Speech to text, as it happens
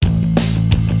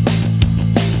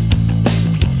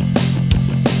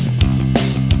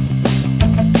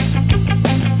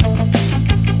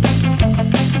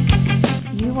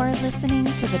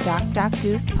Doc Doc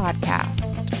Goose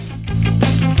podcast.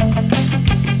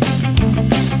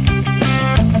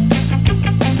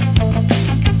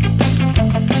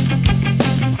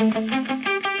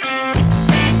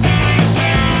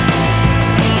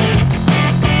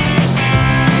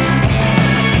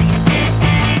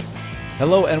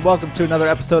 Hello and welcome to another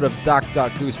episode of Doc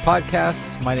Doc Goose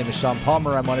podcast. My name is Sean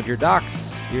Palmer. I'm one of your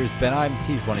docs. Here's Ben Imes.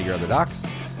 He's one of your other docs.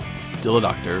 Still a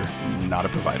doctor, not a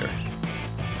provider.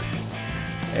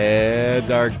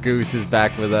 And our goose is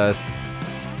back with us,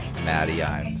 Maddie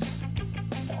Imes.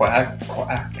 Quack,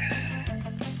 quack.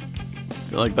 I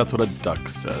feel like that's what a duck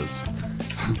says.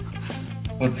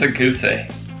 What's a goose say?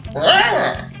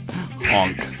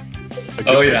 Honk. A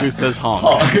goose says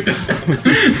honk.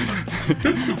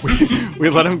 we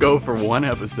let him go for one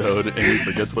episode and he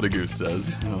forgets what a goose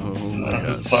says. Oh my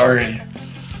god. Sorry.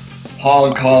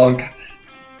 Honk, honk.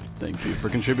 Thank you for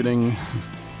contributing.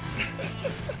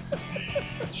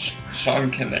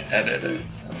 Sean can edit it.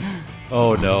 So.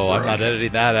 Oh no, I'm not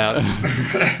editing that out.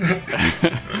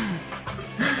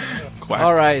 Quack.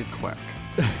 All right. Quack.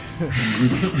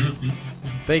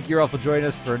 Thank you all for joining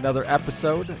us for another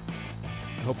episode.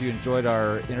 I hope you enjoyed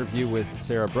our interview with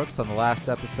Sarah Brooks on the last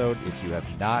episode. If you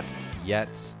have not yet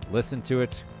listened to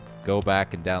it, go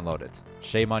back and download it.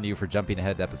 Shame on you for jumping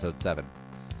ahead to episode 7.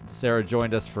 Sarah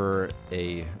joined us for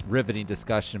a riveting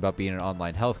discussion about being an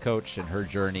online health coach and her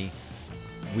journey.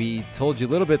 We told you a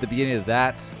little bit at the beginning of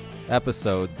that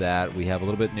episode that we have a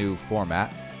little bit new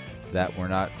format, that we're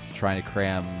not trying to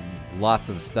cram lots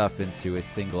of stuff into a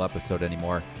single episode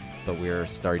anymore, but we're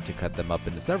starting to cut them up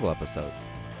into several episodes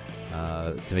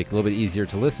to make it a little bit easier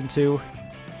to listen to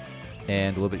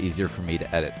and a little bit easier for me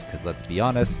to edit, because let's be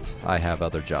honest, I have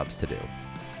other jobs to do.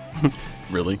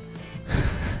 Really?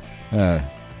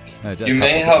 You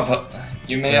may have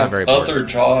other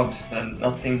jobs, but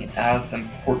nothing as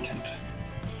important.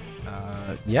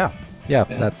 Yeah,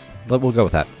 we'll go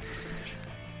with that.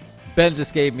 Ben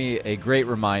just gave me a great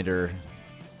reminder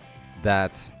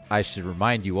that I should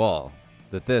remind you all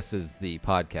that this is the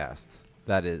podcast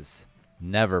that is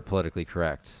never politically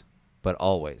correct, but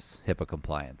always HIPAA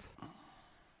compliant.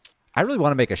 I really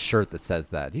want to make a shirt that says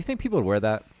that. Do you think people would wear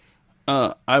that?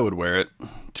 I would wear it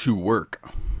to work.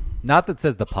 Not that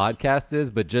says the podcast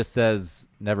is, but just says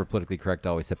never politically correct,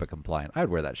 always HIPAA compliant. I'd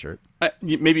wear that shirt.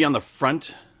 Maybe on the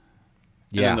front.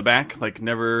 And Yeah. in the back, like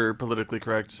never politically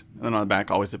correct. And then on the back,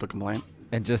 always HIPAA compliant.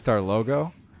 And just our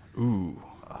logo. Ooh.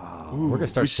 We're going to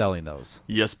start selling those.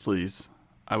 Yes, please.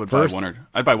 I would First,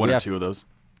 I'd buy one we or have- two of those.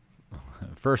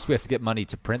 First, we have to get money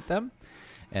to print them,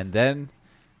 and then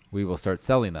we will start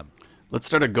selling them. Let's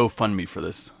start a GoFundMe for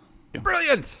this.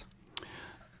 Brilliant!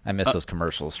 I miss those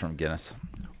commercials from Guinness.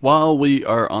 While we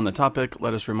are on the topic,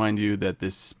 let us remind you that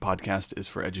this podcast is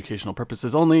for educational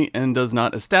purposes only and does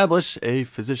not establish a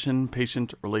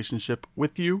physician-patient relationship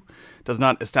with you, does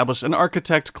not establish an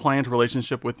architect-client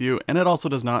relationship with you, and it also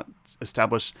does not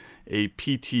establish a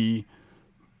PT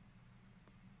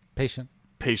Patient.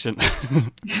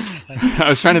 I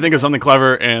was trying to think of something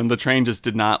clever, and the train just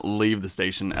did not leave the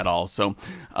station at all. So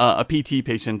a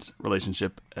PT-patient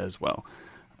relationship as well.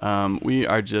 We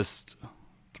are just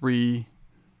 3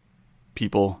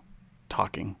 people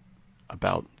talking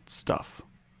about stuff.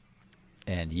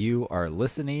 And you are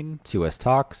listening to us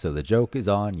talk, so the joke is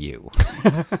on you.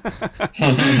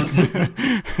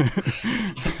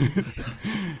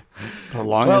 The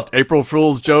longest April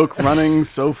Fool's joke running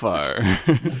so far.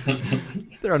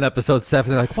 They're on episode 7.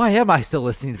 They're like, why am I still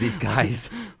listening to these guys?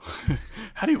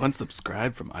 How do you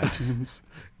unsubscribe from iTunes?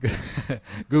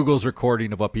 Google's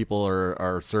recording of what people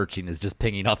are searching is just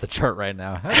pinging off the chart right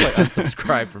now. How do I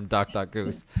unsubscribe from Doc Doc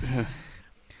Goose?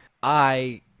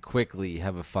 I quickly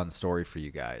have a fun story for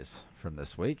you guys from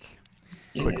this week.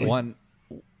 Quickly.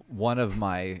 One of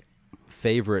my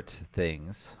favorite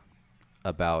things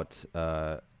about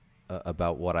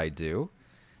what I do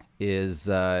is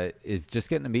just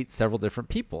getting to meet several different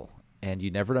people, and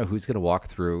you never know who's going to walk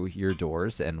through your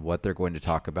doors and what they're going to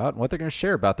talk about and what they're going to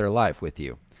share about their life with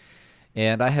you.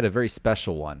 And I had a very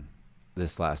special one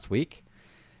this last week.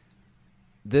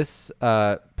 This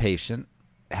patient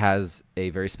has a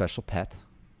very special pet.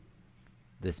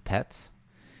 This pet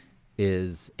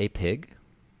is a pig.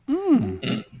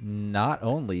 Not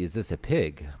only is this a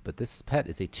pig, but this pet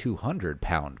is a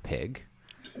 200-pound pig.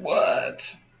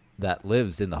 What? That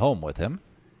lives in the home with him.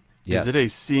 Yes. Is it a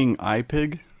seeing eye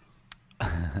pig?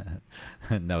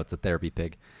 No, it's a therapy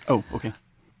pig. Oh, okay.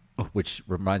 Which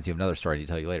reminds me of another story I need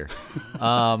to tell you later.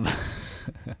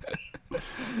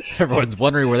 Everyone's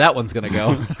wondering where that one's going to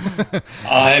go.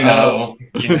 I know.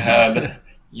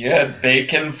 You had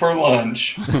bacon for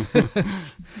lunch.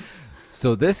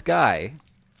 So this guy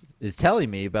is telling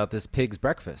me about this pig's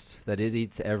breakfast that it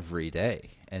eats every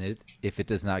day. And if it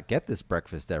does not get this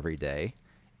breakfast every day,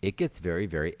 it gets very,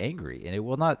 very angry, and it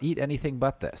will not eat anything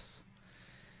but this.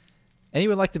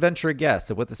 Anyone like to venture a guess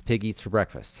at what this pig eats for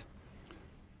breakfast?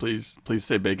 Please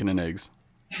say bacon and eggs.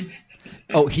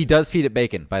 Oh, he does feed it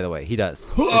bacon, by the way. He does.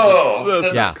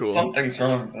 Whoa! Yeah. Cool. Something's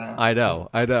wrong with that. I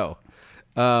know.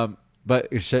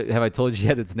 But have I told you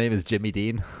yet its name is Jimmy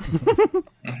Dean?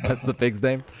 That's the pig's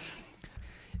name.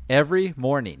 Every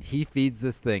morning, he feeds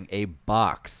this thing a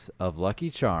box of Lucky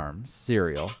Charms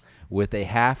cereal with a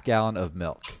half gallon of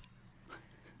milk.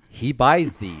 He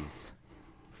buys these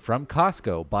from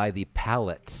Costco by the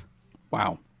pallet.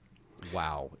 Wow.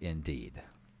 Wow, indeed.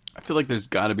 I feel like there's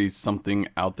got to be something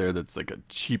out there that's like a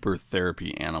cheaper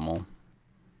therapy animal.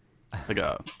 Like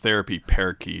a therapy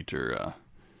parakeet or a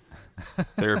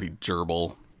therapy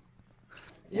gerbil.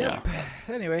 Yep. Yeah.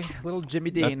 Anyway, little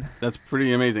Jimmy Dean. That's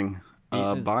pretty amazing.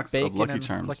 A Eat box bacon of Lucky and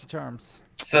Charms. Lucky Charms.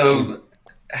 So,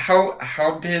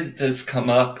 how did this come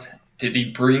up? Did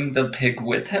he bring the pig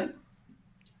with him?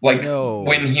 Like, No.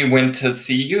 when he went to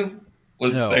see you?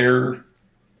 Was No. there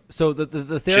So the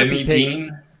therapy Jimmy pig,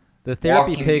 Dean the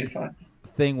therapy walking pig beside?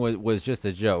 thing was just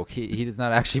a joke. He does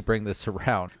not actually bring this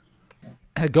around.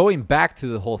 Going back to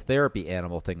the whole therapy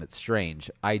animal thing, that's strange.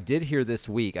 I did hear this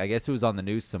week, I guess it was on the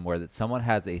news somewhere, that someone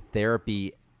has a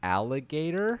therapy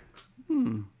alligator.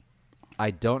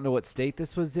 I don't know what state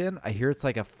this was in. I hear it's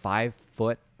like a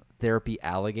 5-foot therapy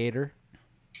alligator.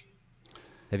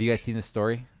 Have you guys seen this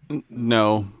story?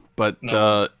 No, but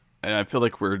No. I feel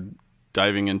like we're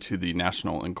diving into the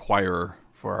National Enquirer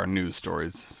for our news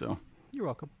stories. So You're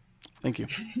welcome. thank you.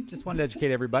 Just wanted to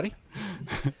educate everybody.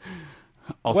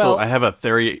 Also, Well- I have a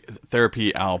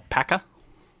therapy alpaca.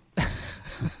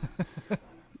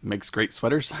 Makes great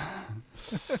sweaters.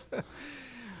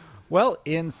 Well,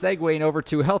 in segueing over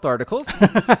to health articles,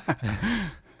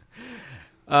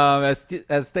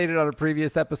 as stated on a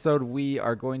previous episode, we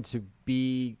are going to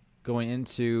be going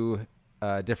into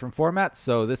different formats.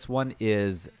 So this one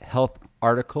is health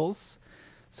articles.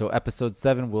 So episode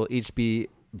 7 will each be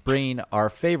bringing our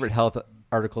favorite health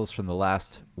articles from the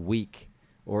last week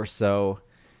or so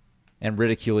and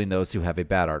ridiculing those who have a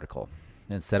bad article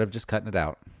instead of just cutting it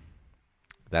out.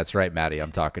 That's right, Maddie.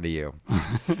 I'm talking to you.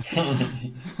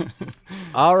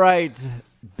 All right,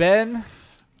 Ben,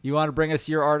 you want to bring us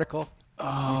your article?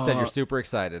 You said you're super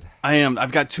excited. I am.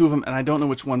 I've got 2 of them, and I don't know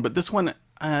which one. But this one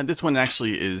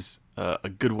actually is a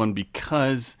good one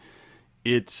because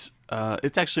it's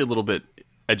actually a little bit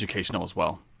educational as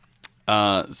well.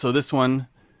 So this one,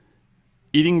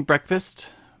 eating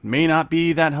breakfast may not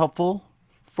be that helpful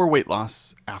for weight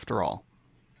loss after all.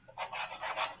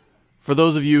 For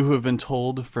those of you who have been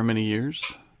told for many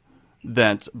years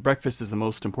that breakfast is the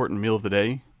most important meal of the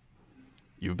day,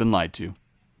 you've been lied to.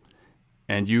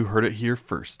 And you heard it here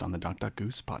first on the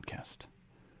Goose podcast.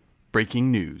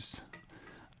 Breaking news.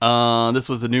 This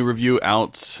was a new review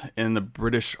out in the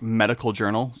British Medical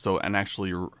Journal, so an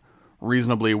actually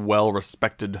reasonably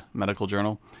well-respected medical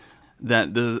journal,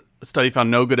 that the study found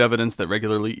no good evidence that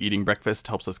regularly eating breakfast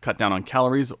helps us cut down on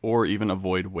calories or even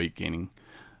avoid weight gaining.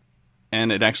 And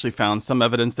it actually found some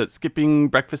evidence that skipping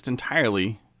breakfast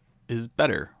entirely is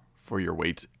better for your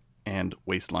weight and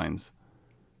waistlines.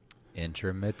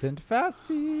 Intermittent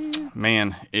fasting.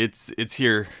 Man, it's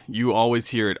here. You always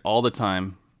hear it all the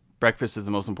time. Breakfast is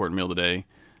the most important meal of the day,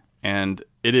 and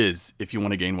it is if you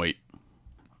want to gain weight.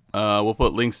 We'll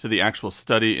put links to the actual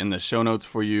study in the show notes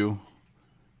for you.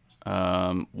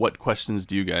 What questions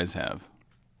do you guys have?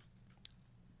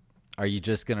 Are you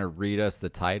just going to read us the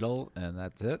title and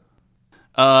that's it?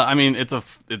 I mean, it's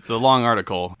a long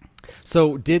article.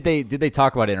 So did they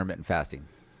talk about intermittent fasting?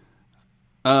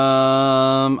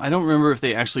 I don't remember if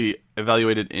they actually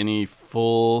evaluated any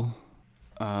full,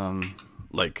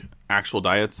 like actual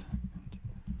diets.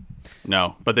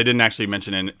 No, but they didn't actually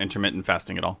mention intermittent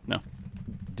fasting at all. No.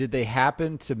 Did they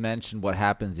happen to mention what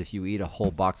happens if you eat a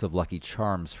whole box of Lucky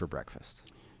Charms for breakfast?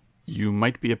 You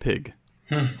might be a pig.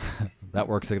 That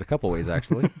works in a couple ways,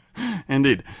 actually.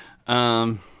 Indeed.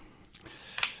 No,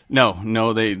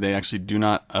 they actually do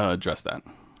not address that.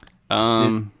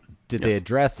 Did yes. they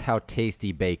address how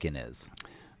tasty bacon is?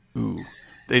 Ooh.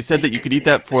 They said that you could eat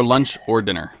that for lunch or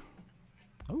dinner.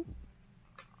 Oh.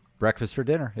 Breakfast for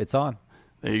dinner. It's on.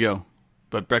 There you go.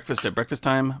 But breakfast at breakfast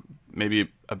time, maybe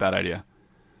a bad idea.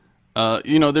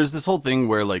 There's this whole thing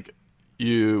where like we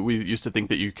used to think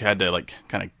that you had to like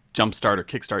kind of jumpstart or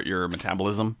kickstart your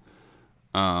metabolism,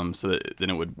 so that then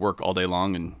it would work all day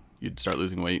long and you'd start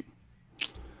losing weight.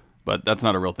 But that's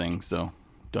not a real thing, so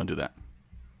don't do that.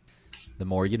 The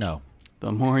more you know.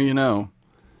 The more you know.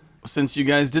 since you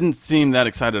guys didn't seem that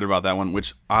excited about that one,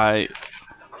 which as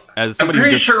I'm somebody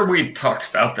pretty sure we've talked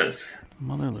about this.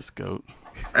 Motherless goat.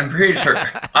 I'm pretty sure.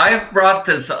 I've brought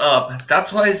this up.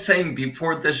 That's why I was saying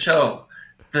before the show,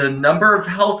 the number of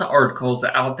health articles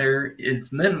out there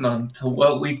is minimum to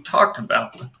what we've talked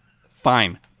about.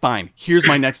 Fine. Here's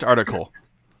my next article.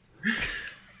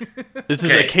 This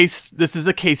is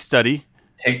a case study.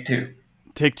 Take two.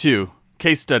 Take two.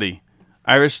 Case study.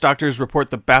 Irish doctors report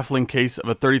the baffling case of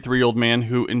a 33-year-old man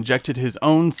who injected his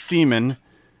own semen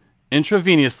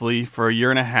intravenously for a year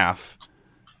and a half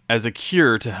as a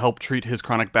cure to help treat his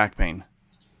chronic back pain.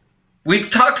 We've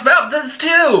talked about this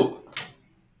too.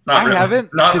 Not really.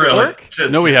 Haven't. Not Did really. it work?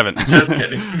 No, we haven't. Just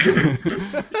kidding.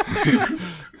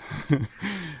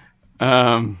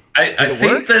 I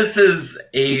think this is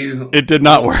a... It did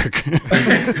not work.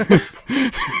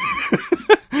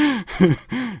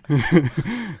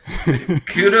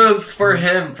 Kudos for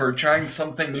him for trying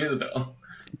something new, though.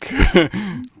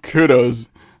 Kudos.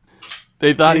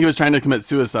 They thought he was trying to commit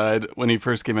suicide when he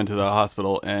first came into the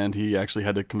hospital, and he actually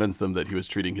had to convince them that he was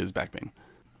treating his back pain.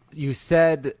 You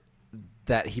said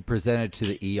that he presented to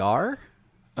the ER?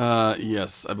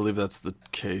 Yes, I believe that's the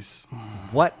case.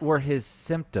 What were his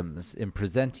symptoms in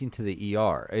presenting to the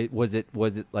ER? Was it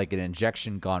like an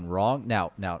injection gone wrong?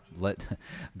 Now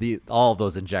all of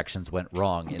those injections went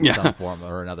wrong in some form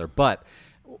or another, but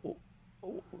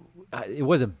it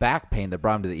wasn't back pain that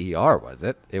brought him to the ER, was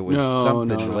it? It was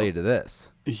something related to this.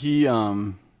 He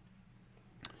had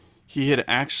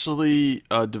actually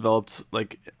developed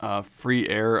like free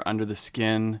air under the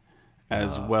skin,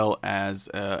 as well as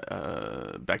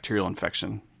a bacterial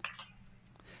infection.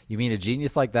 You mean a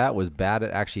genius like that was bad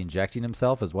at actually injecting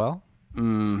himself as well?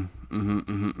 Yeah,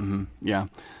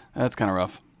 that's kind of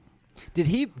rough. Did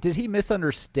he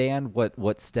misunderstand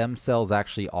what stem cells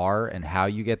actually are and how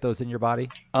you get those in your body? Is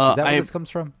that where this comes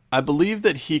from? I believe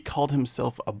that he called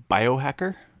himself a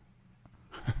biohacker,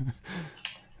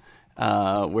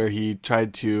 where he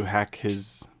tried to hack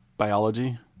his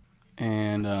biology,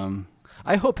 and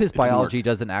I hope his biology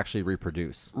doesn't actually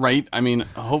reproduce. Right. I mean,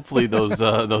 hopefully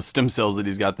those stem cells that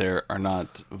he's got there are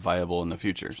not viable in the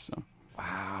future. So.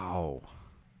 Wow.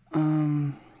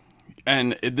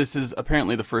 And this is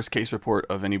apparently the first case report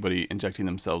of anybody injecting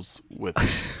themselves with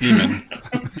semen.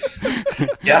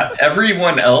 Yeah,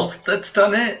 everyone else that's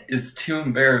done it is too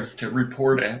embarrassed to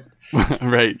report it.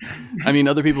 Right. I mean,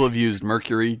 other people have used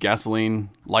mercury,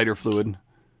 gasoline, lighter fluid,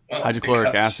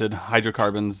 hydrochloric acid,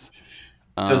 hydrocarbons.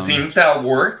 Does that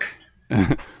work?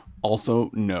 Also,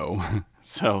 no.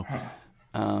 So,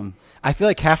 I feel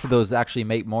like half of those actually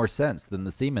make more sense than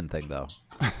the semen thing, though.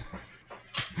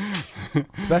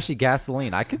 Especially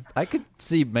gasoline. I could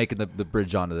see making the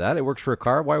bridge onto that. It works for a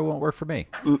car. Why won't it work for me?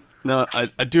 No,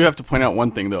 I do have to point out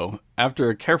one thing, though. After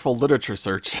a careful literature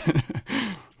search,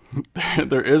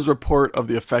 there is report of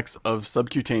the effects of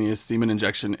subcutaneous semen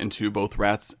injection into both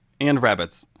rats and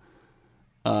rabbits,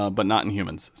 but not in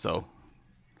humans. So,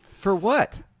 for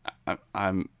what?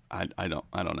 I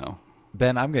don't know.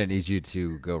 Ben, I'm going to need you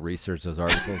to go research those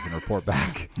articles and report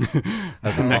back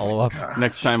as a follow-up.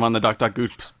 Next time on the Doc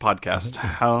Goose podcast,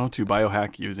 how to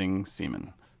biohack using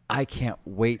semen. I can't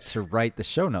wait to write the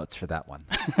show notes for that one.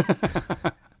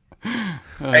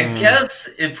 I guess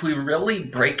if we really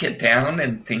break it down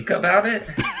and think about it,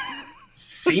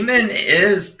 semen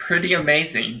is pretty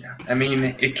amazing. I mean,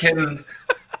 it can,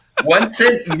 once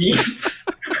it meets,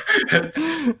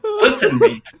 listen to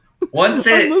me. Once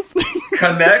it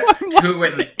connects to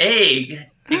an egg,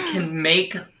 it can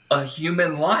make a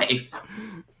human life.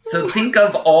 So think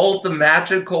of all the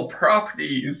magical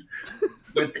properties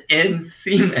within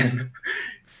semen.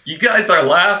 You guys are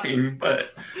laughing,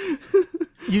 but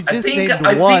you just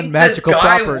named one magical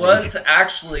property. This guy was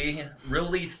actually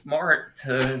really smart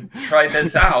to try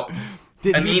this out.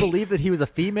 Did he believe that he was a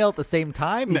female at the same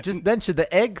time? You just mentioned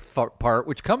the egg part,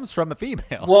 which comes from a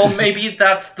female. Well, maybe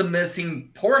that's the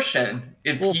missing portion.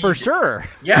 For sure.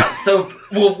 Yeah, so,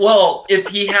 well, if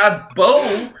he had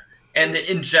both and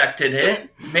injected it,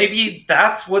 maybe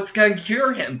that's what's going to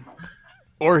cure him.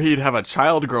 Or he'd have a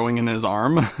child growing in his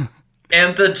arm.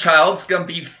 And the child's going to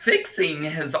be fixing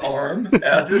his arm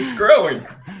as it's growing.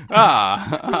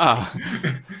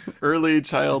 Early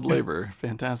child labor.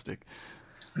 Fantastic.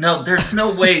 No, there's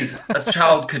no ways a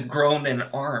child could grow an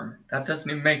arm. That doesn't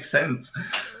even make sense.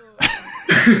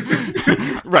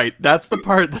 Right, that's the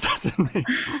part that doesn't make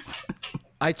sense.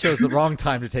 I chose the wrong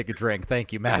time to take a drink.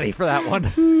 Thank you, Maddie, for that one.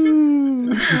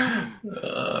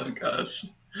 Oh, gosh.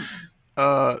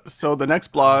 So the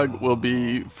next blog will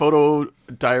be photo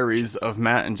diaries of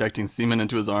Matt injecting semen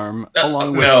into his arm,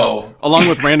 along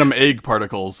with random egg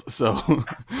particles. So,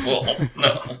 well,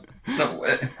 no. No,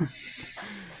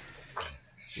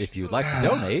 If you'd like to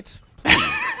donate,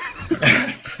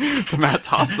 To Matt's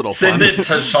hospital send fund. it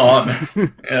to Sean.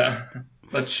 Yeah.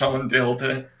 Let Sean deal with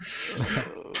it.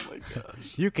 Oh my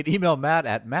gosh. you can email Matt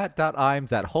at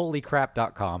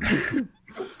matt.imes@holycrap.com.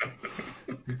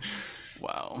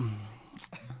 Wow.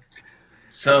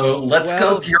 So let's Well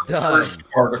go to your done. first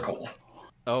article.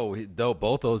 Oh, though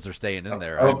both those are staying in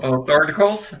there. Oh, both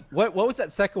articles? What was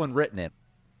that second one written in?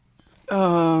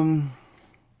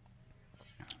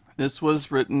 This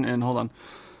was written in, hold on,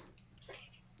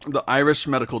 the Irish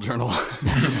Medical Journal.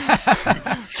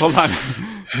 Hold on.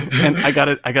 And I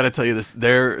gotta tell you this.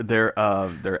 Their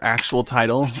actual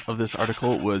title of this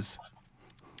article was,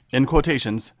 in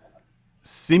quotations,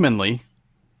 seemingly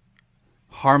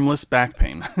harmless back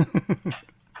pain.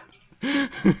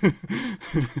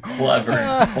 Clever.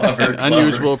 An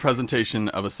unusual presentation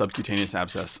of a subcutaneous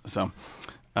abscess. So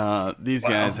these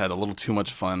guys had a little too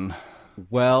much fun.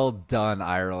 Well done,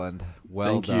 Ireland.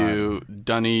 Well Thank done. you,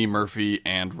 Dunny, Murphy,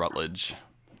 and Rutledge.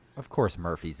 Of course,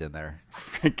 Murphy's in there.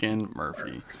 Freaking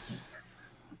Murphy.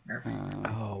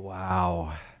 Oh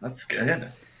wow. That's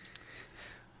good.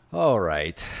 All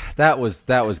right, that was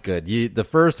good. The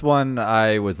first one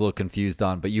I was a little confused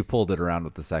on, but you pulled it around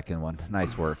with the second one.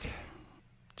 Nice work,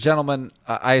 gentlemen.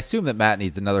 I assume that Matt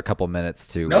needs another couple minutes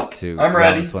to Nope, to I'm round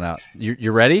ready. this one out.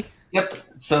 You're ready? Yep.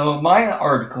 So my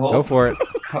article. Go for it.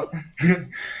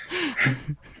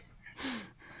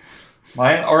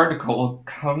 My article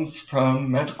comes from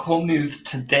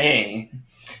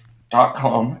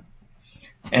medicalnewstoday.com,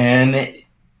 and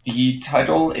the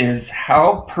title is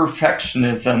How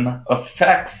Perfectionism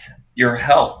Affects Your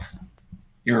Health,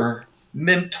 Your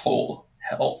Mental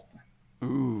Health.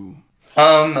 Ooh.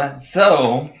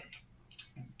 So,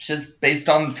 just based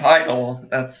on the title,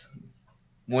 that's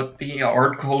what the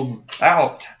article's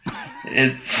about.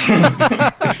 It's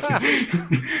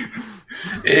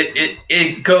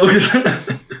it goes.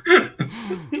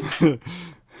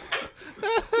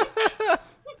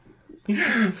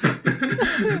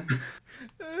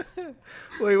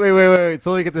 Wait.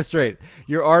 So let me get this straight.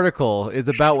 Your article is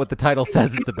about what the title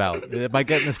says it's about. Am I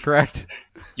getting this correct?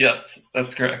 Yes,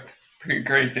 that's correct. Pretty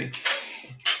crazy.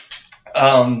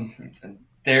 So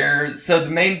the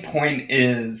main point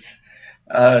is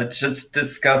just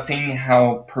discussing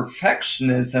how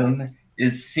perfectionism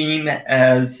is seen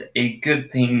as a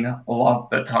good thing a lot of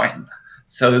the time.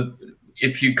 So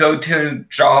if you go to a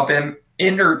job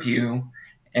interview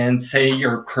and say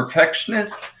you're a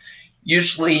perfectionist,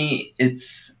 usually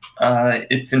it's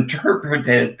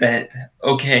interpreted that,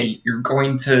 okay, you're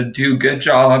going to do a good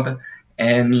job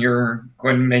and you're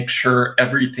going to make sure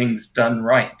everything's done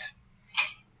right.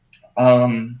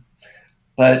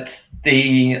 But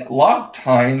a lot of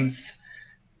times,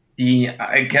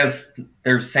 I guess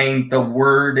they're saying the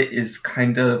word is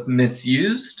kind of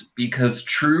misused because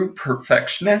true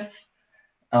perfectionists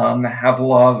have a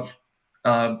lot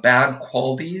of bad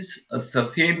qualities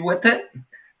associated with it.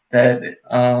 That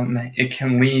it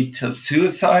can lead to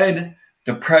suicide,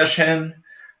 depression,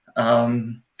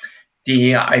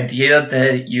 the idea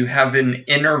that you have an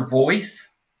inner voice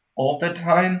all the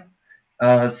time,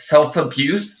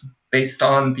 self-abuse based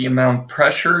on the amount of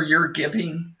pressure you're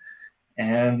giving,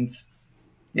 and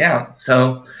yeah,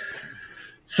 so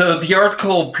the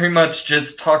article pretty much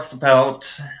just talks about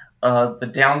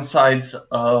the downsides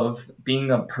of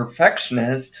being a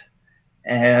perfectionist,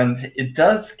 and it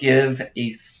does give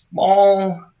a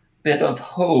small bit of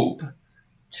hope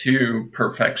to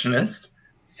perfectionists,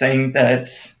 saying that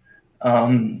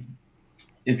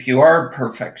if you are a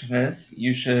perfectionist,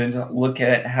 you should look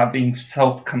at having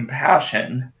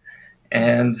self-compassion,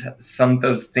 and some of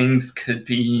those things could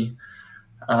be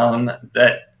some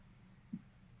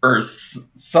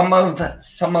of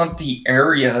the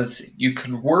areas you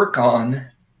could work on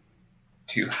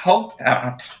to help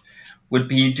that would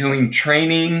be doing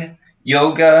training,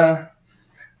 yoga,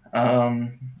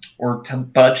 or to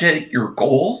budget your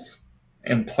goals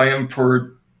and plan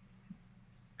for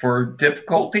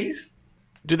difficulties.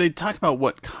 Do they talk about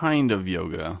what kind of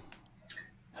yoga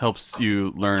helps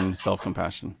you learn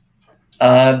self-compassion?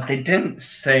 They didn't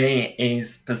say a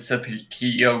specific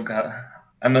yoga.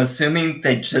 I'm assuming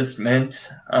they just meant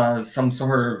some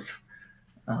sort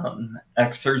of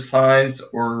exercise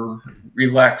or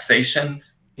relaxation.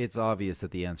 It's obvious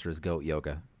that the answer is goat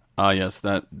yoga. Yes,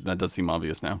 that does seem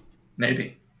obvious now.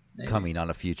 Maybe. Coming on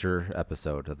a future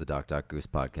episode of the Doc Goose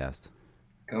podcast.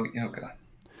 Goat yoga.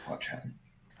 Watch out.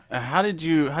 How did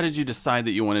you decide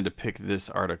that you wanted to pick this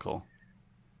article?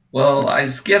 Well, I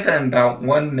was given about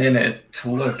 1 minute to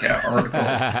look at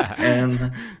articles,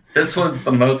 and this was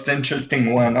the most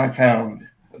interesting one I found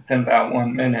with within that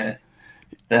 1 minute.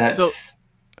 That's So-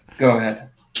 Go ahead.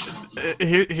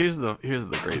 Here's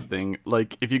the great thing.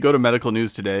 Like, if you go to Medical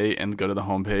News Today and go to the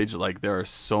homepage, like, there are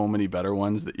so many better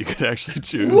ones that you could actually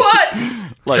choose. What?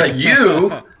 Like, to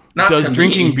you? Not does to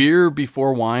drinking me. beer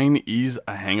before wine ease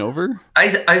a hangover?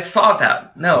 I saw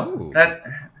that. No, Ooh. that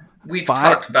we've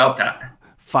Five- talked about that.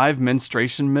 5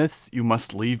 menstruation myths you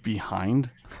must leave behind.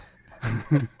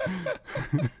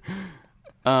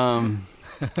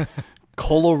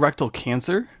 Colorectal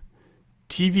cancer,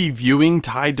 TV viewing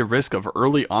tied to risk of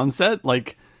early onset.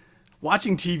 Like,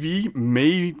 watching TV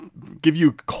may give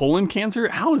you colon cancer.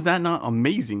 How is that not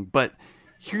amazing? But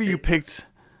here you picked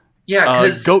Yeah,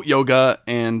 because goat yoga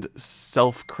and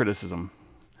self-criticism.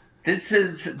 this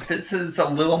is a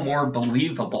little more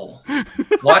believable.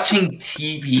 Watching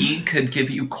TV could give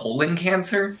you colon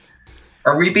cancer.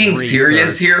 Are we being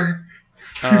serious Research. here?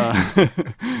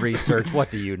 Research. What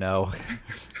do you know?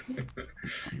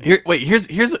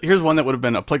 Here's one that would have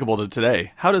been applicable to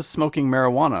today. How does smoking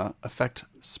marijuana affect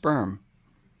sperm?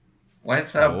 Why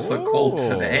is that applicable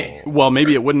today? Well,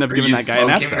 maybe it wouldn't have Are given you that guy an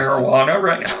smoking abscess. marijuana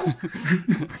right now?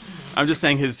 I'm just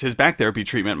saying his back therapy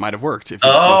treatment might have worked if he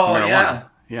smoked some Oh, marijuana. yeah.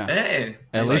 Yeah. Hey.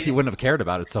 At least he wouldn't have cared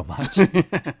about it so much.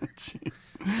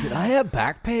 Jeez. Did I have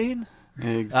back pain?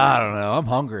 Exactly. I don't know. I'm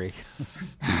hungry.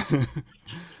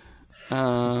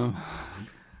 Oh,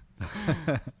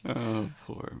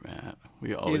 poor Matt.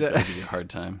 We always know- gotta give you a hard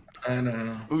time. I don't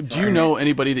know. Ooh, do you know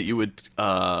anybody that you would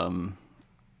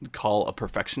call a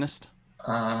perfectionist?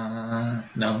 No.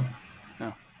 No.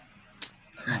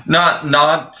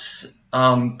 Not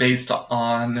based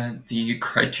on the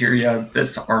criteria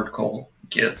this article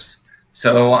gives.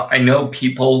 So I know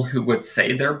people who would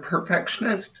say they're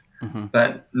perfectionist,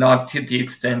 but not to the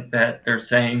extent that they're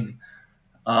saying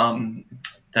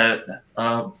that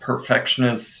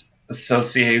perfectionists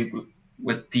associate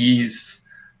with these,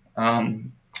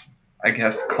 I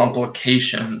guess,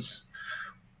 complications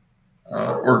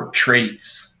or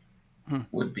traits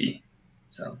would be.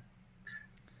 So,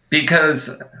 because,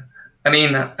 I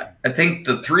mean, I think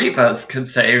the three of us could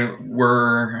say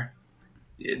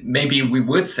maybe we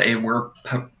would say we're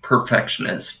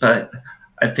perfectionists, but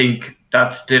I think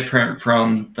that's different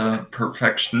from the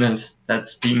perfectionist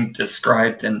that's being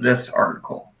described in this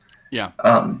article. Yeah.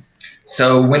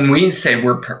 So when we say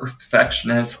we're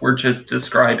perfectionists, we're just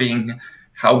describing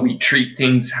how we treat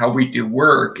things, how we do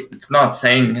work. It's not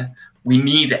saying we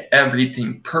need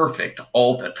everything perfect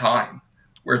all the time.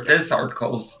 Where this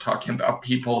article is talking about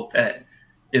people that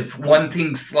if one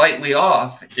thing's slightly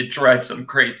off, it drives them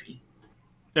crazy.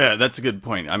 Yeah, that's a good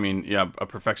point. I mean, yeah, a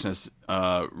perfectionist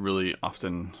really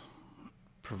often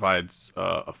provides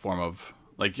a form of,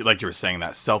 like you were saying,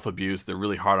 that self-abuse. They're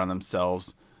really hard on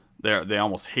themselves. They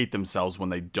almost hate themselves when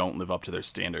they don't live up to their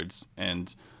standards.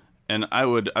 And I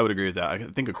would agree with that. I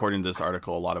think according to this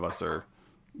article, a lot of us are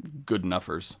good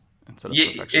enoughers instead of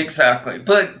perfectionists. Exactly.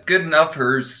 But good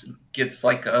enoughers gets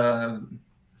like a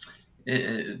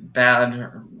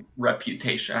bad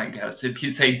reputation, I guess. If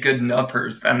you say good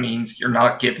enoughers, that means you're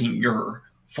not giving your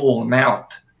full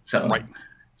amount. So, Right.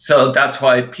 So that's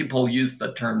why people use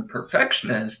the term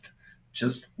perfectionist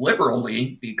just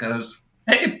liberally, because,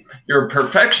 hey, you're a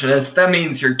perfectionist. That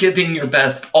means you're giving your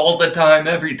best all the time,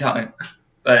 every time.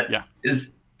 But Yeah.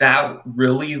 is that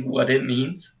really what it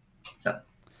means? So,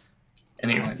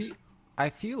 anyways. I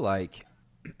feel like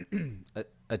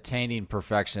attaining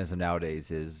perfectionism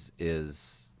nowadays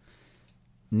is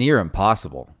near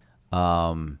impossible.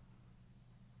 Maybe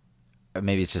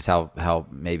it's just how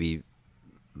maybe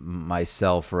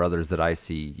myself or others that I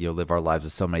see, live our lives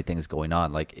with so many things going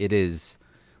on. Like, it is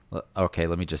okay.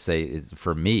 Let me just say,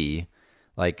 for me,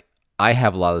 like, I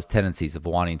have a lot of those tendencies of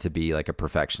wanting to be like a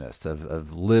perfectionist,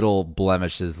 of little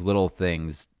blemishes, little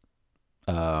things,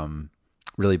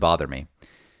 really bother me.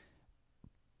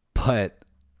 But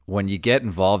when you get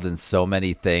involved in so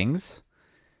many things,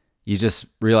 you just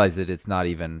realize that it's not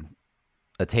even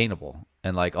attainable.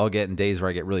 And like, I'll get in days where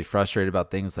I get really frustrated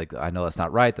about things like, I know that's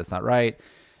not right. That's not right.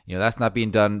 That's not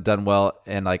being done well.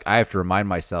 And like, I have to remind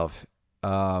myself,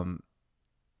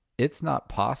 it's not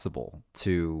possible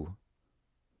to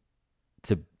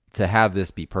have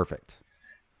this be perfect.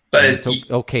 But and it's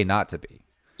okay not to be.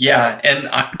 Yeah, and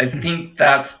I think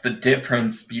that's the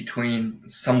difference between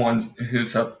someone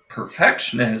who's a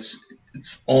perfectionist.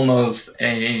 It's almost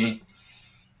I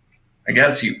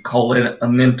guess you call it a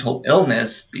mental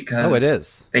illness, because it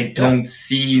is. They don't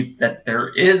see that there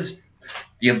is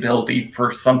the ability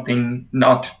for something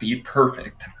not to be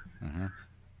perfect. Mm-hmm.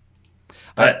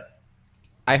 But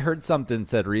I heard something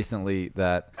said recently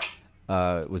that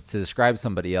was to describe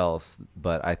somebody else,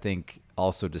 but I think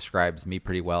also describes me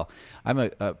pretty well. I'm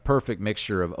a perfect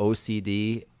mixture of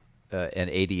OCD and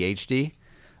ADHD,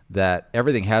 that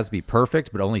everything has to be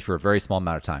perfect, but only for a very small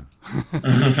amount of time.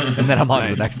 And then I'm on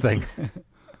to the next thing.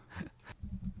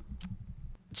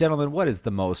 Gentlemen, what is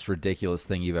the most ridiculous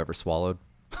thing you've ever swallowed?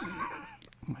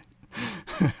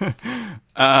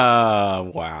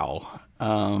 Wow.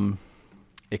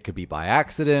 It could be by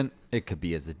accident. It could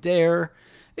be as a dare.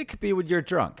 It could be when you're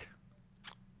drunk.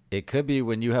 It could be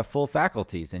when you have full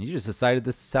faculties and you just decided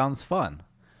this sounds fun.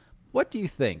 What do you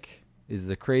think is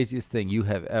the craziest thing you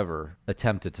have ever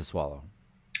attempted to swallow?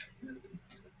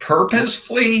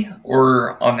 Purposefully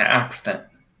or on accident?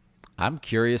 I'm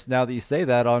curious now that you say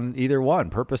that, on either one,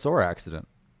 purpose or accident.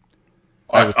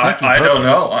 I was thinking I don't purpose.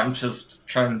 know. I'm just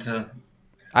trying to.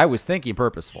 I was thinking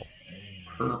purposeful.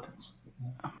 Purpose.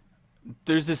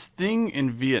 There's this thing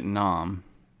in Vietnam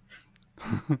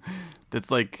that's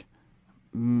like,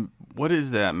 what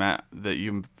is that, Matt, that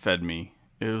you fed me?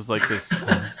 It was like this.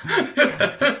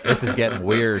 This is getting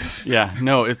weird. Yeah,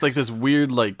 no, it's like this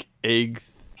weird like egg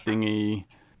thingy.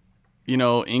 You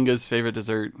know, Inga's favorite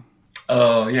dessert.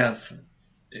 Oh, yes.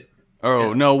 Oh,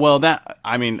 Yeah. no, well, that,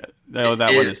 I mean, no,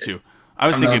 that one is too. I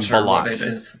was I'm thinking not sure what it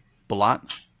balut. is.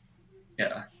 Balut?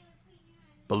 Yeah,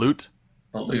 Balut?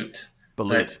 balut. Balut.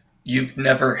 But you've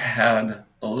never had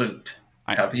balut,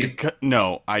 have you?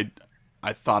 No, I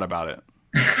thought about it.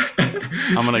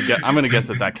 I'm gonna guess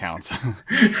that counts.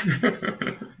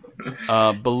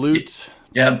 Balut.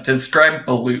 Yeah, describe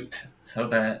balut so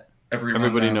that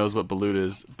Everybody knows what balut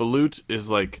is. Balut is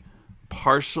like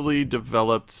partially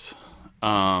developed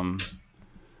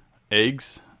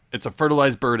eggs. It's a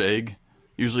fertilized bird egg,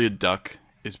 usually a duck.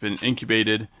 It's been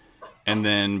incubated and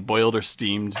then boiled or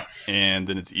steamed, and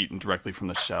then it's eaten directly from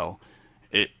the shell.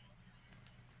 It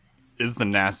is the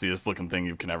nastiest looking thing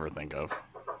you can ever think of.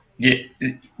 Yeah,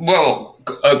 well,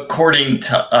 according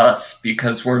to us,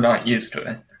 because we're not used to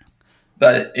it.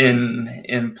 But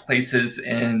in places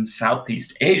in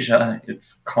Southeast Asia,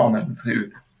 it's common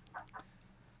food.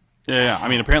 Yeah. I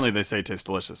mean, apparently they say it tastes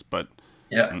delicious, but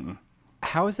Yeah.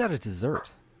 How is that a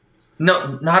dessert?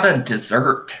 No, not a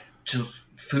dessert, just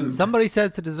food. Somebody said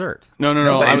it's a dessert. no.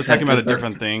 Nobody I was said talking about a dessert.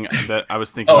 different thing that I was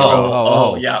thinking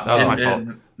Oh, about. yeah. That was my Min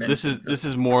fault. This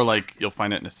is more like you'll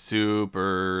find it in a soup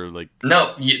or like.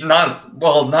 No,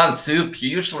 not soup.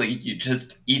 Usually you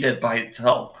just eat it by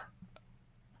itself.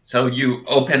 So you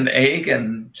open the egg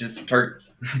and just start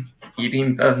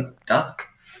eating the duck.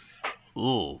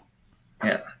 Ooh.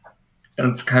 Yeah.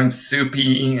 And it's kind of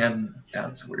soupy and yeah,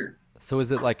 it's weird. So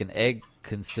is it like an egg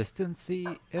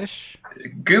consistency-ish?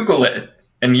 Google it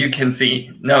and you can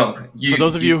see. No, For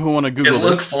those of you who want to Google it this,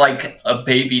 looks like a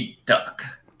baby duck.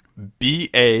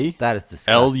 BALUT, That is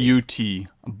disgusting.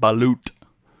 balut.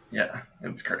 Yeah,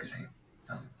 it's crazy.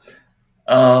 So,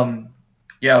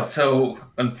 yeah, so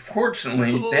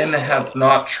unfortunately, Ben has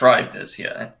not tried this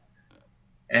yet.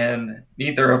 And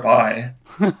neither have I.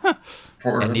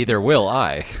 For, And neither will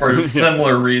I. for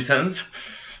similar reasons.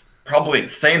 Probably the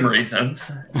same reasons.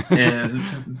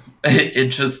 Is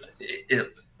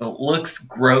it looks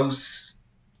gross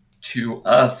to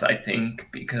us, I think,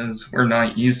 because we're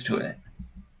not used to it.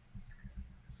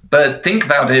 But think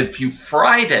about it, if you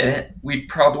fried it, we'd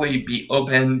probably be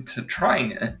open to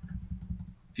trying it.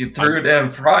 If you threw it in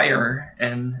a fryer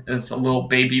and it's a little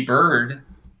baby bird,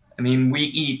 I mean, we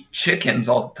eat chickens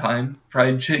all the time,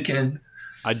 fried chicken.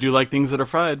 I do like things that are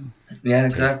fried. Yeah,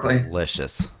 Tastes exactly.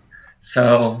 delicious.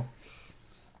 So,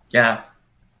 yeah,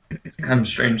 it's kind of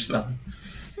strange though.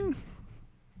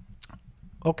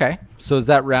 Okay. So does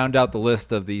that round out the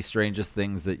list of the strangest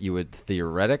things that you would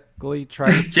theoretically try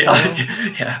to swallow?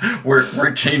 Yeah,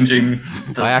 we're changing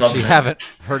the I actually subject. haven't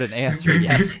heard an answer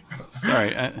yet.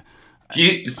 Sorry.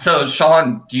 So,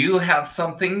 Sean, do you have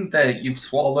something that you've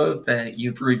swallowed that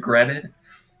you've regretted?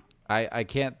 I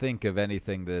can't think of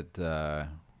anything that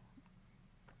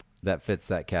that fits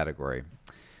that category.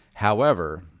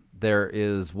 However, there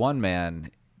is one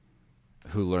man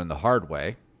who learned the hard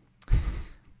way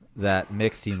that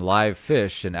mixing live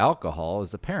fish and alcohol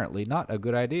is apparently not a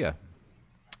good idea.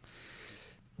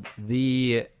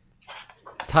 The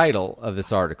title of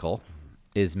this article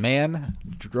is "Man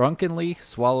Drunkenly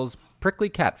Swallows Prickly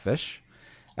Catfish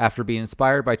After Being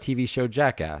Inspired by TV Show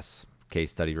Jackass."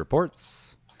 Case study reports.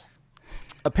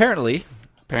 Apparently,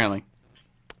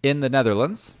 in the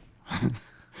Netherlands,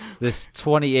 this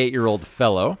 28-year-old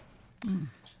fellow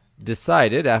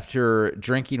decided, after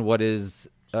drinking what is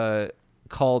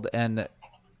called an,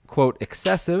 quote,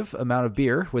 excessive amount of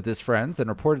beer with his friends and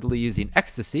reportedly using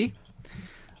ecstasy,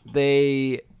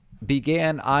 they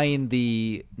began eyeing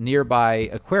the nearby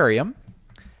aquarium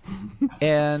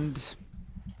and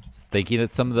thinking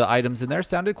that some of the items in there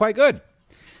sounded quite good.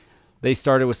 They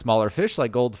started with smaller fish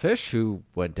like goldfish, who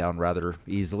went down rather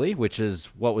easily, which is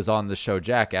what was on the show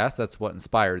Jackass. That's what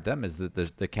inspired them, is that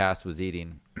the cast was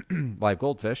eating live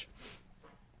goldfish.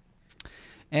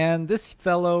 And this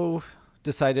fellow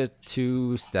decided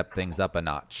to step things up a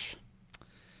notch.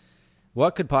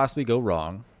 What could possibly go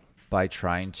wrong by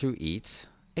trying to eat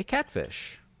a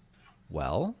catfish?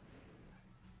 Well,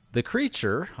 the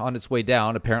creature on its way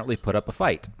down apparently put up a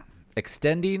fight,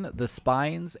 extending the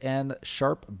spines and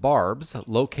sharp barbs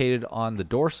located on the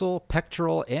dorsal,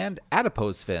 pectoral, and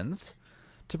adipose fins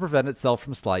to prevent itself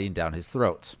from sliding down his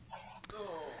throat.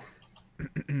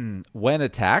 When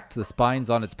attacked, the spines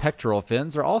on its pectoral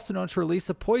fins are also known to release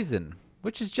a poison,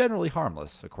 which is generally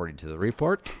harmless, according to the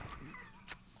report.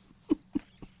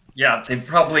 Yeah, they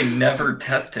probably never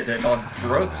tested it on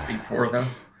throats before, though.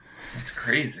 That's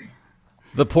crazy.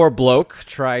 The poor bloke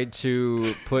tried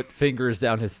to put fingers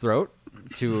down his throat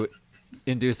to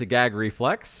induce a gag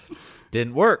reflex.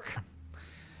 Didn't work.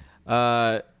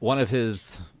 One of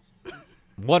his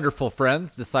wonderful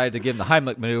friends decided to give him the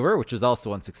Heimlich maneuver, which was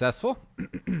also unsuccessful.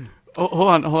 Oh,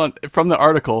 hold on. From the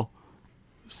article,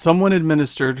 someone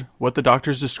administered what the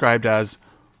doctors described as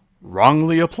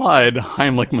wrongly applied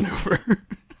Heimlich maneuver.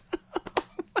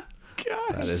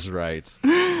 That is right.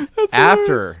 That's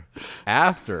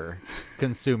After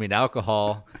consuming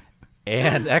alcohol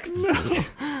and ecstasy.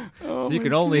 So you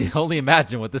can only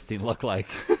imagine what this scene looked like.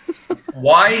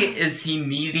 Why is he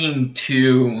needing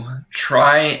to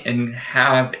try and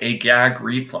have a gag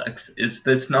reflex? Is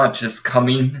this not just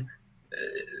coming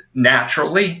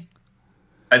naturally?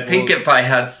 I think if I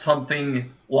had something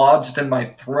lodged in my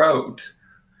throat,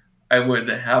 I would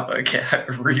have a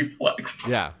gag reflex.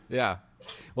 Yeah.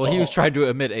 Well, he was trying to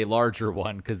emit a larger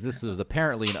one because this was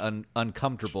apparently an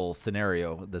uncomfortable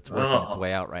scenario that's working its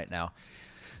way out right now.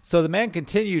 So the man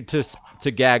continued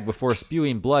to gag before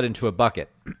spewing blood into a bucket.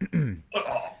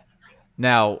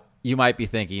 Now, you might be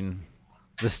thinking,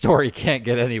 the story can't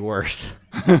get any worse.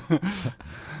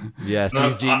 Yes,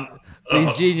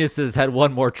 these geniuses had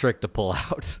one more trick to pull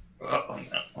out. No.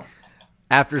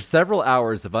 After several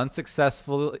hours of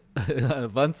unsuccessfully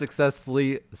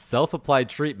self-applied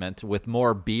treatment with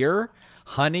more beer,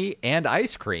 honey, and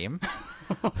ice cream,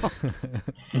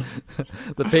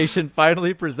 the patient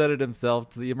finally presented himself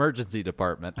to the emergency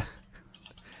department.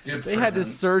 They had to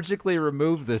surgically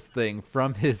remove this thing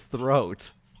from his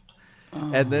throat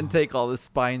and then take all the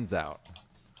spines out.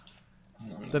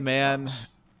 The man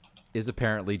is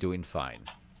apparently doing fine,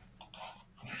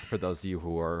 for those of you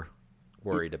who are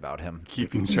worried about him.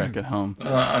 Keeping track at home.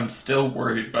 I'm still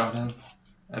worried about him.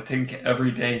 I think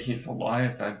every day he's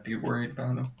alive, I'd be worried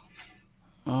about him.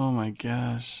 Oh my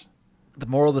gosh. The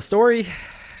moral of the story,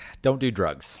 don't do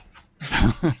drugs.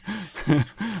 I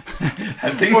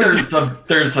think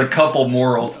there's a couple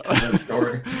morals to this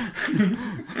story.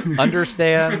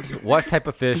 Understand what type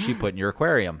of fish you put in your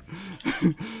aquarium.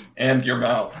 And your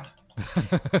mouth.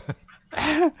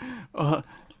 I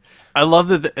love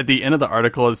that at the end of the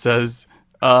article it says,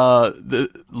 the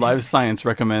Live Science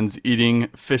recommends eating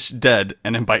fish dead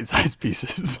and in bite-sized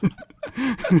pieces.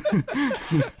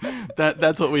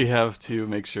 That's what we have to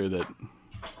make sure that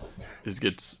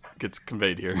gets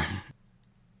conveyed here.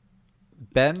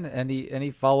 Ben,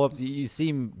 any follow-up? You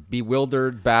seem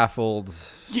bewildered, baffled.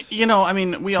 I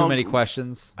mean, too many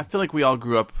questions. I feel like we all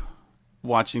grew up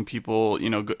watching people,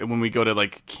 when we go to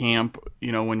like camp,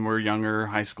 when we're younger,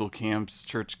 high school camps,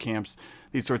 church camps,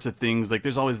 these sorts of things. Like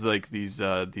there's always like these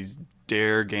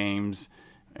dare games,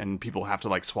 and people have to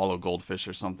like swallow goldfish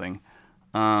or something.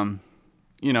 That's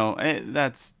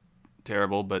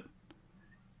terrible, but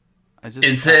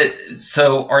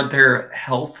are there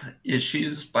health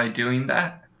issues by doing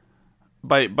that?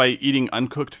 By eating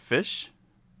uncooked fish?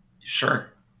 Sure.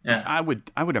 Yeah. I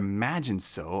would imagine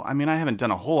so. I mean, I haven't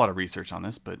done a whole lot of research on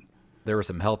this, but there were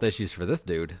some health issues for this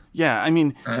dude. Yeah, I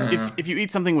mean, if you eat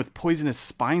something with poisonous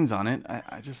spines on it,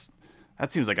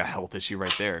 that seems like a health issue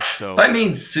right there. So I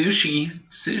mean,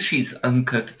 sushi's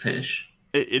uncooked fish.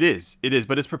 It is,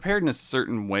 but it's prepared in a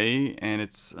certain way, and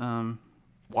it's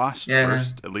washed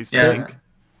first, at least I think.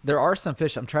 There are some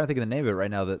fish, I'm trying to think of the name of it right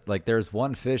now, that like there's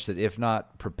one fish that if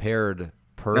not prepared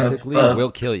perfectly will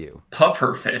kill you.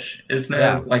 Puffer fish, isn't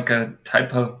it? Like a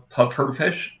type of puffer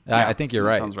fish? I think you're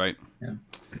right. Sounds right. Yeah.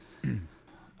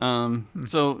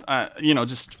 So,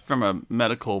 just from a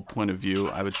medical point of view,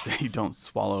 I would say don't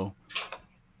swallow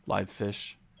live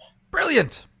fish.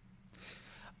 Brilliant.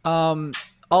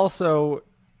 Also,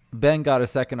 Ben got a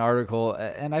second article,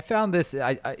 and I found this.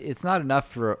 It's not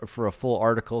enough for a full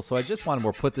article, so I just wanted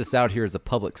to put this out here as a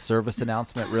public service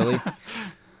announcement, really.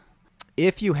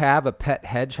 If you have a pet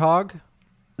hedgehog,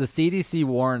 the CDC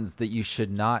warns that you should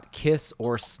not kiss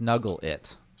or snuggle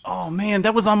it. Oh, man,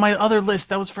 that was on my other list.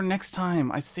 That was for next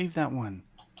time. I saved that one.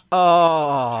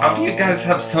 Oh. How do you guys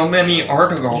have so many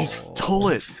articles? You stole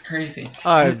it. It's crazy.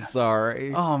 I'm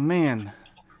sorry. Oh, man.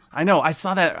 I know. I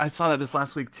saw that this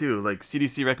last week, too. Like,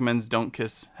 CDC recommends don't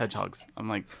kiss hedgehogs. I'm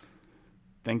like,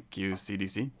 thank you,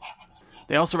 CDC.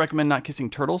 They also recommend not kissing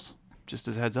turtles, just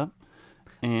as a heads up.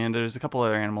 And there's a couple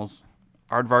other animals.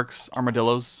 Aardvarks,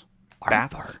 armadillos,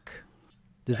 bats. Aardvark.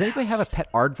 Does anybody have a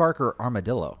pet aardvark or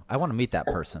armadillo? I want to meet that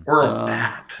person. Or a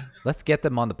bat. Let's get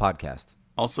them on the podcast.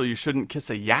 Also, you shouldn't kiss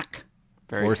a yak.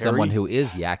 Very Or hairy. someone who is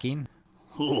yakking.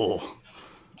 Ugh.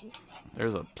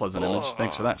 There's a pleasant image.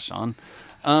 Thanks for that, Sean.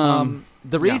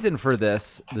 The reason for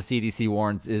this, the CDC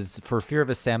warns, is for fear of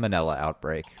a salmonella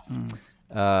outbreak.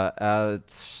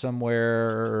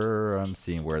 Somewhere, I'm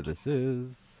seeing where this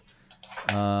is.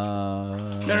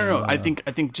 No. I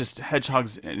think just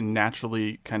hedgehogs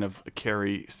naturally kind of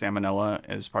carry salmonella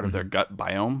as part of their gut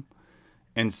biome.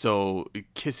 And so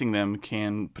kissing them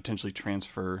can potentially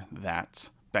transfer that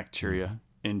bacteria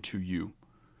into you.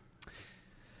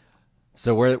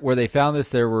 So where they found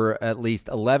this, there were at least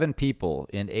 11 people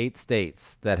in 8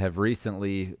 states that have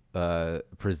recently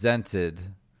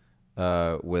presented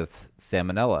with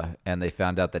salmonella, and they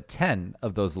found out that 10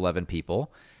 of those 11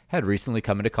 people had recently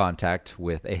come into contact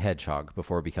with a hedgehog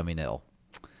before becoming ill.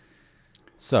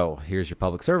 So here's your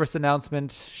public service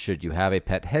announcement. Should you have a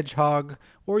pet hedgehog,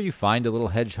 or you find a little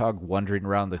hedgehog wandering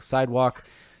around the sidewalk,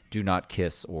 do not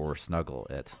kiss or snuggle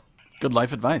it. Good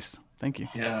life advice. Thank you.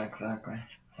 Yeah, exactly.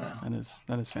 Yeah.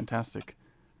 That is fantastic.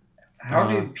 How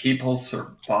do people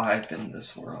survive in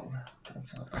this world?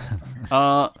 That's what I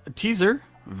wonder. Teaser,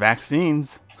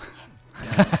 vaccines.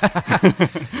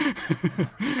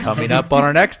 Coming up on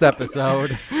our next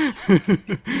episode.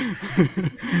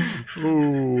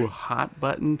 Ooh, hot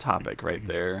button topic right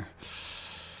there.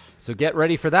 So get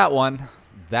ready for that one.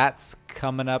 That's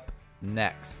coming up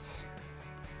next.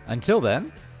 Until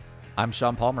then, I'm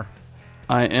Sean Palmer.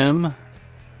 I am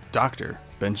Dr.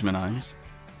 Benjamin Imes.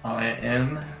 I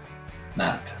am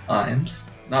Matt Imes.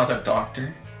 Not a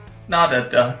doctor. Not a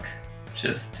duck.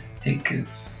 Just a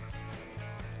goose.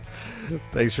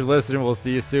 Thanks for listening. We'll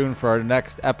see you soon for our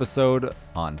next episode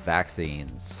on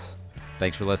vaccines.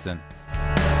 Thanks for listening.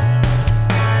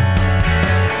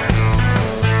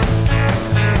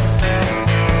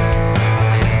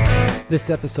 This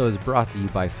episode is brought to you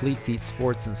by Fleet Feet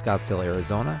Sports in Scottsdale,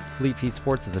 Arizona. Fleet Feet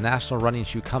Sports is a national running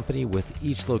shoe company with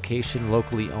each location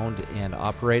locally owned and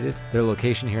operated. Their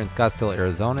location here in Scottsdale,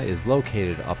 Arizona is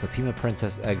located off the Pima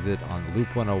Princess exit on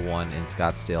Loop 101 in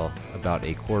Scottsdale, about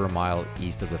a quarter mile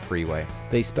east of the freeway.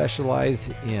 They specialize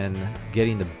in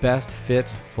getting the best fit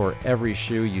for every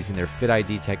shoe using their Fit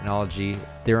ID technology.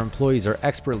 Their employees are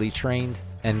expertly trained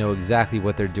and know exactly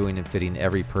what they're doing in fitting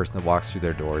every person that walks through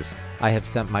their doors. I have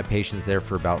sent my patients there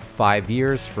for about 5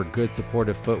 years for good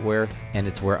supportive footwear, and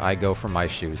it's where I go for my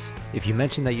shoes. If you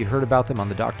mention that you heard about them on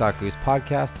the Doc Goose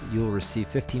podcast, you will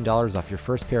receive $15 off your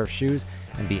first pair of shoes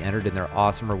and be entered in their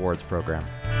awesome rewards program.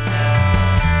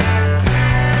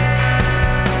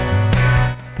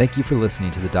 Thank you for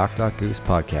listening to the Doc Goose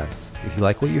podcast. If you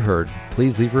like what you heard,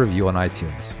 please leave a review on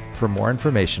iTunes. For more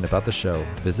information about the show,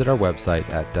 visit our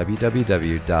website at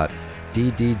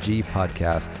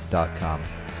www.ddgpodcast.com.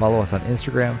 Follow us on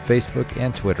Instagram, Facebook,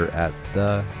 and Twitter at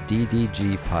the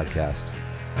DDG Podcast.